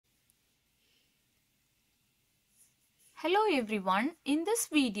Hello everyone, in this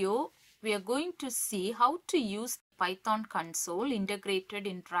video we are going to see how to use Python console integrated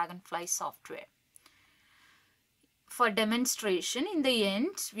in Dragonfly software. For demonstration, in the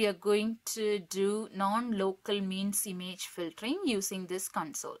end we are going to do non-local means image filtering using this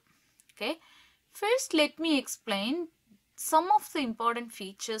console. Okay, first let me explain some of the important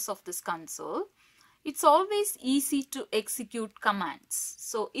features of this console. It's always easy to execute commands,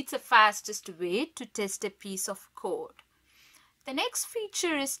 so it's the fastest way to test a piece of code. The next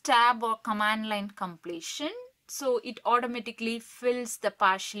feature is tab or command line completion. So it automatically fills the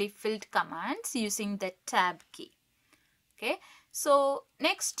partially filled commands using the tab key. Okay. So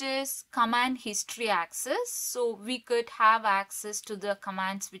next is command history access. So we could have access to the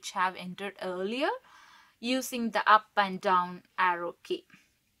commands which have entered earlier using the up and down arrow key.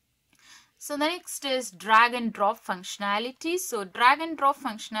 So the next is drag and drop functionality. So drag and drop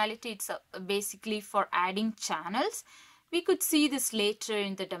functionality, it's basically for adding channels. We could see this later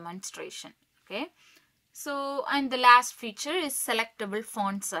in the demonstration. Okay. So, and the last feature is selectable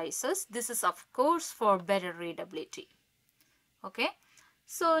font sizes. This is of course for better readability. Okay.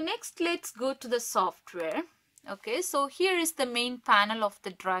 So next let's go to the software. Okay. So here is the main panel of the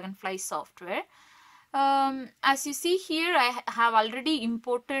Dragonfly software. As you see here, I have already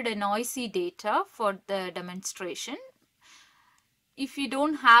imported a noisy data for the demonstration. If you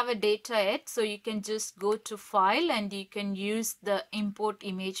don't have a data yet, so you can just go to file and you can use the import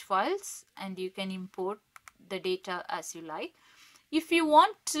image files and you can import the data as you like. If you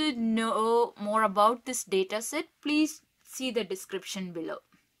want to know more about this data set, please see the description below.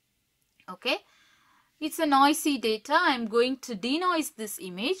 Okay, it's a noisy data. I'm going to denoise this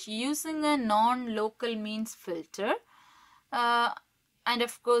image using a non-local means filter and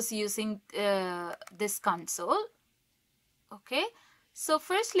of course using this console. Okay, so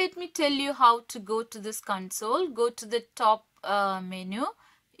first let me tell you how to go to this console. Go to the top menu.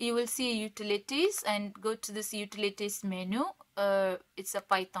 You will see utilities and go to this utilities menu. It's a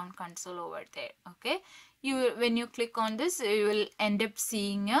Python console over there. Okay, when you click on this, you will end up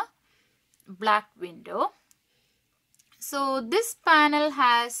seeing a black window. So this panel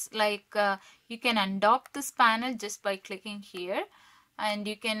has like you can adopt this panel just by clicking here, and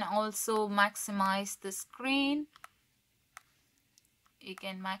you can also maximize the screen. You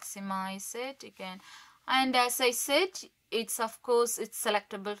can maximize it, you can, and as I said, it's of course it's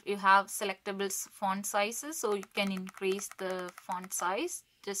selectable. You have selectable font sizes, so you can increase the font size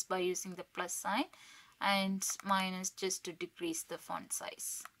just by using the plus sign, and minus just to decrease the font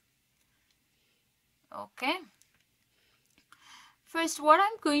size. Okay, first what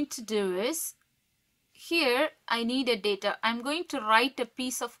I'm going to do is, here I need a data. I'm going to write a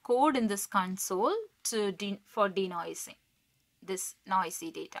piece of code in this console for denoising this noisy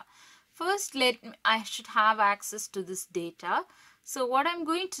data. First I should have access to this data. So what I'm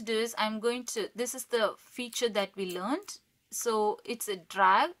going to do is this is the feature that we learned. So it's a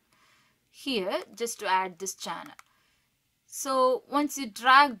drag here just to add this channel. So once you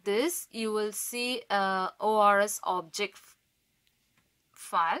drag this, you will see a ORS object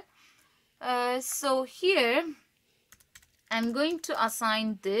file. So here I'm going to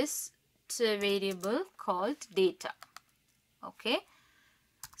assign this to a variable called data. Okay,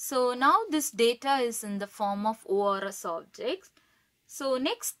 so now this data is in the form of ORS objects. So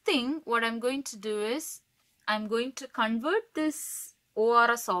next thing what I'm going to do is I'm going to convert this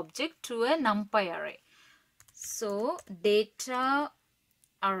ORS object to a NumPy array. So data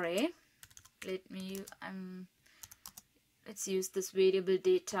array, let's use this variable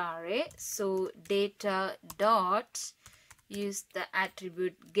data array. So data dot, use the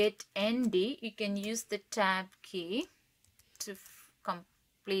attribute get nd. You can use the tab key to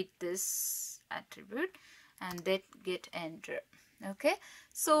complete this attribute and then get enter. Okay,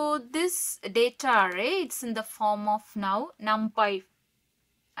 so this data array, it's in the form of now NumPy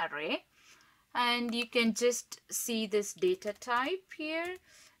array, and you can just see this data type here.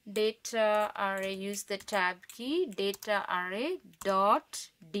 Data array, use the tab key, data array dot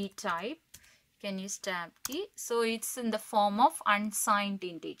dtype. You can use tab key. So it's in the form of unsigned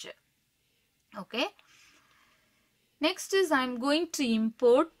integer. Okay, next is I'm going to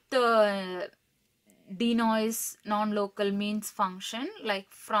import the denoise non-local means function like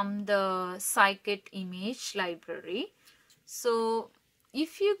from the scikit image library. So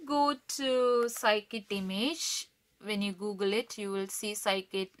if you go to scikit image, when you Google it, you will see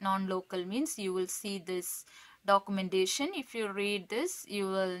scikit non-local means. You will see this documentation. If you read this, you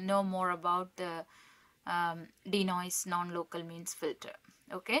will know more about the denoise non-local means filter.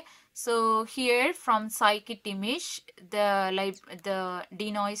 Okay, so here from scikit image, the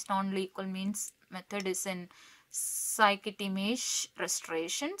denoise non-local means method is in scikit image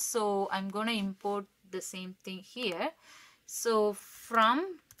restoration. So I'm going to import the same thing here. So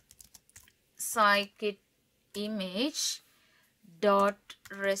from scikit image dot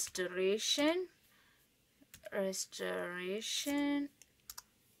restoration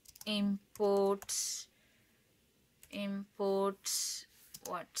imports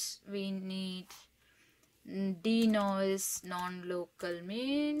what we need, denoise non-local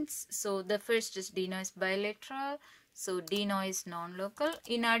means. So the first is denoise bilateral, so denoise non-local.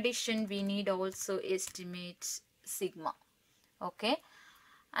 In addition, we need also estimate sigma. Okay,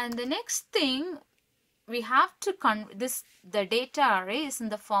 and the next thing we have to the data array is in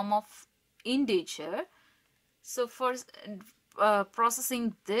the form of integer. So for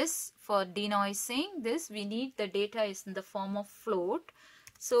processing this, for denoising this, we need the data is in the form of float.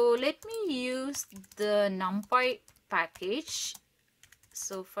 So let me use the NumPy package.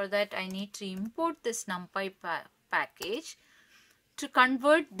 So for that I need to import this NumPy package to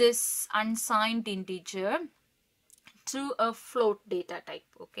convert this unsigned integer to a float data type.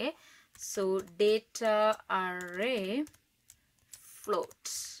 Okay, so data array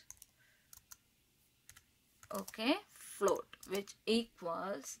float. Okay, float, which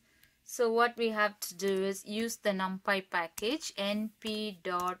equals, so what we have to do is use the NumPy package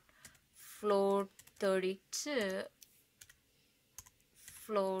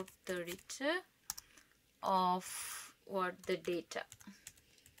np.float32 of what, the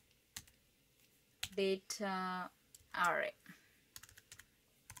data array.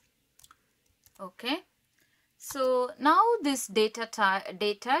 Okay, so now this data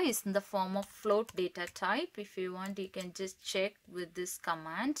is in the form of float data type. If you want, you can just check with this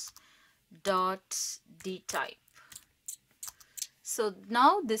command .dtype. So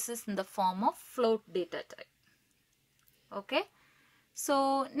now this is in the form of float data type. Okay,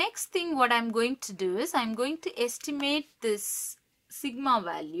 so next thing what I'm going to do is I'm going to estimate this sigma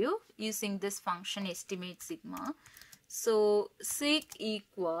value using this function estimate sigma. So sig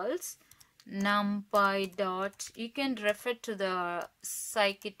equals numpy dot, you can refer to the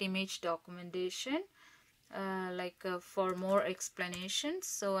scikit image documentation for more explanations.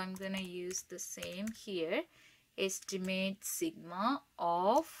 So I'm going to use the same here, estimate sigma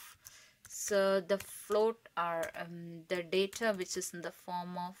of, so the float are the data which is in the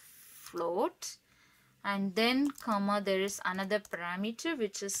form of float, and then comma, there is another parameter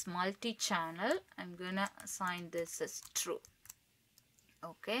which is multi-channel. I'm going to assign this as true.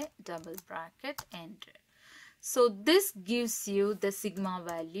 Okay, double bracket, enter. So this gives you the sigma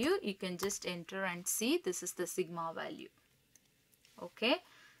value. You can just enter and see this is the sigma value. Okay,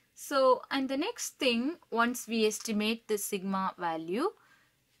 so and the next thing, once we estimate the sigma value,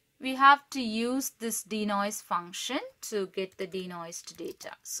 we have to use this denoise function to get the denoised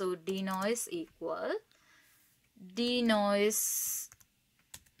data. So denoise equal denoise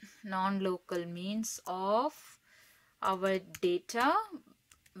non-local means of our data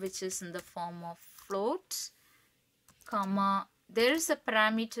which is in the form of float, comma, there is a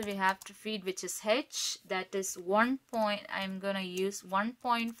parameter we have to feed which is h, that is I'm gonna use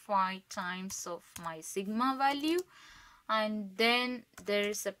 1.5 times of my sigma value, and then there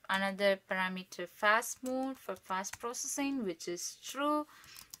is another parameter fast mode for fast processing which is true,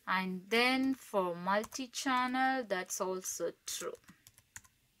 and then for multi-channel that's also true.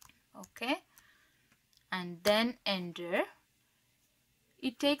 Okay, and then enter.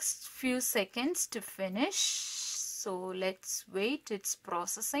 It takes few seconds to finish, so let's wait, it's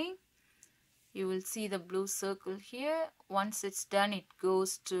processing. You will see the blue circle here. Once it's done, it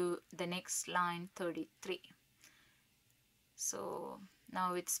goes to the next line 33. So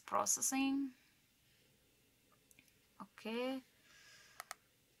now it's processing. Okay,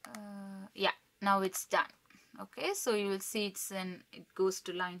 yeah, now it's done. Okay, so you will see it goes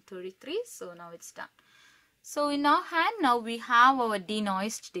to line 33. So now it's done. So in our hand now we have our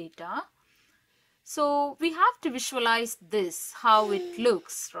denoised data. So we have to visualize this, how it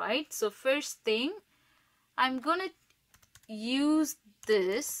looks, right? So first thing, I'm gonna use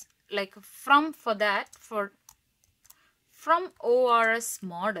this like from ORS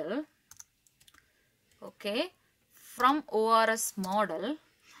model. Okay, from ORS model,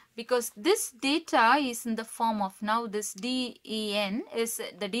 because this data is in the form of, now this DEN is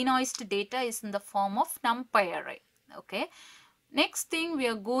the denoised data is in the form of NumPy array. Okay, next thing we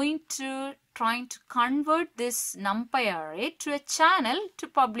are going to trying to convert this NumPy array to a channel to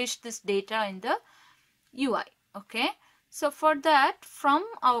publish this data in the UI. Okay, so for that, from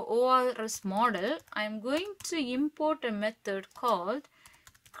our ORS model, I'm going to import a method called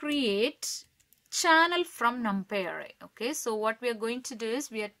create channel from NumPy array. Okay, so what we are going to do is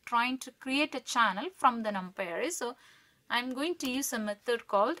we are trying to create a channel from the NumPy array. So I'm going to use a method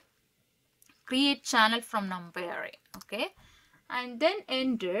called create channel from NumPy array. Okay, and then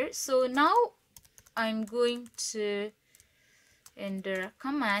enter. So now I'm going to enter a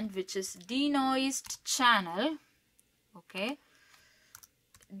command which is denoised channel. Okay,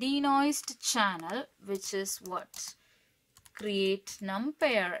 denoised channel, which is what? Create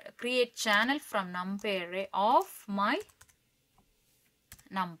channel from NumPy array of my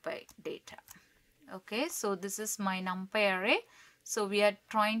NumPy data. Okay, so this is my NumPy array. So we are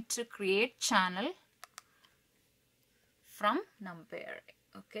trying to create channel from NumPy array.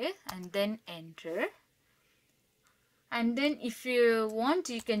 Okay, and then enter. And then if you want,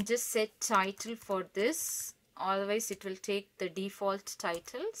 you can just set title for this. Otherwise, it will take the default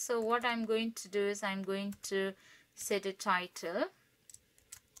title. So what I'm going to do is I'm going to set a title.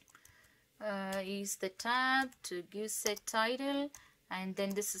 Use the tab to give set title, and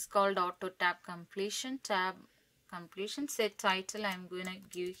then this is called auto tab completion. Set title. I'm going to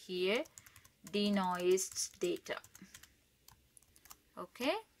give here denoised data.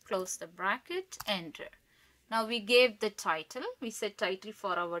 Okay, close the bracket, enter. Now we gave the title, we set title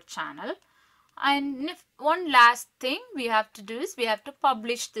for our channel. And one last thing we have to do is we have to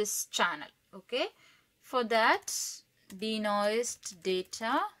publish this channel. Okay, for that denoised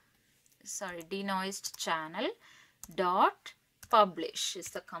channel dot publish is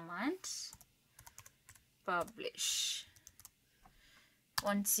the command. Publish.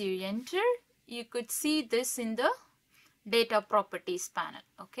 Once you enter, you could see this in the data properties panel.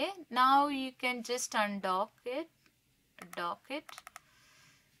 Okay, now you can just undock it, dock it.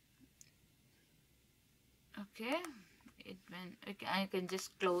 Okay, I can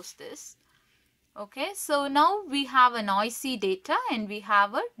just close this. Okay, so now we have a noisy data and we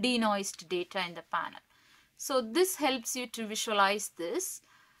have a denoised data in the panel. So this helps you to visualize this,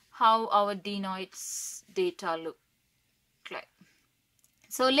 how our denoised data look like.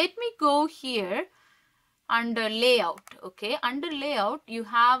 So let me go here under layout. Okay, under layout you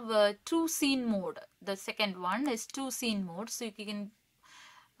have two scene mode. The second one is two scene mode, so you can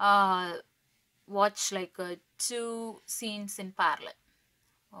watch like two scenes in parallel.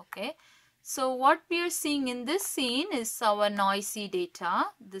 Okay, so what we are seeing in this scene is our noisy data.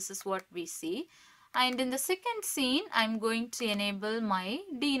 This is what we see. And in the second scene, I'm going to enable my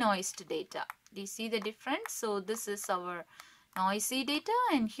denoised data. Do you see the difference? So this is our noisy data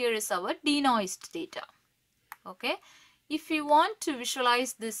and here is our denoised data. Okay, if you want to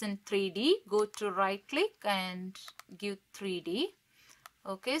visualize this in 3D, go to right click and give 3D.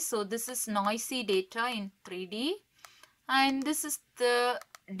 Okay, so this is noisy data in 3D and this is the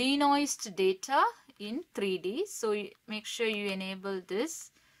denoised data in 3D. So make sure you enable this,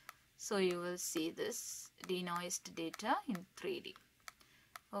 so you will see this denoised data in 3D.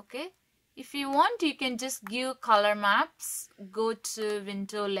 Okay, if you want, you can just give color maps. Go to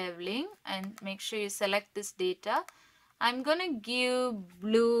window leveling and make sure you select this data. I'm gonna give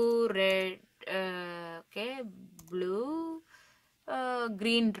blue, red, okay, blue,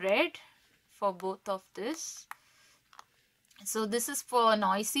 green, red for both of this. So this is for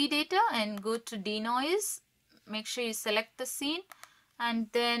noisy data, and go to denoise. Make sure you select the scene and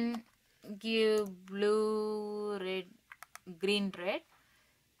then give blue, red, green, red.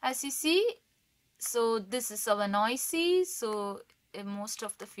 As you see, so this is our noisy, so most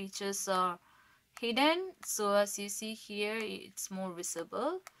of the features are hidden. So as you see here, it's more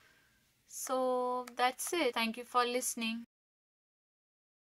visible. So that's it. Thank you for listening.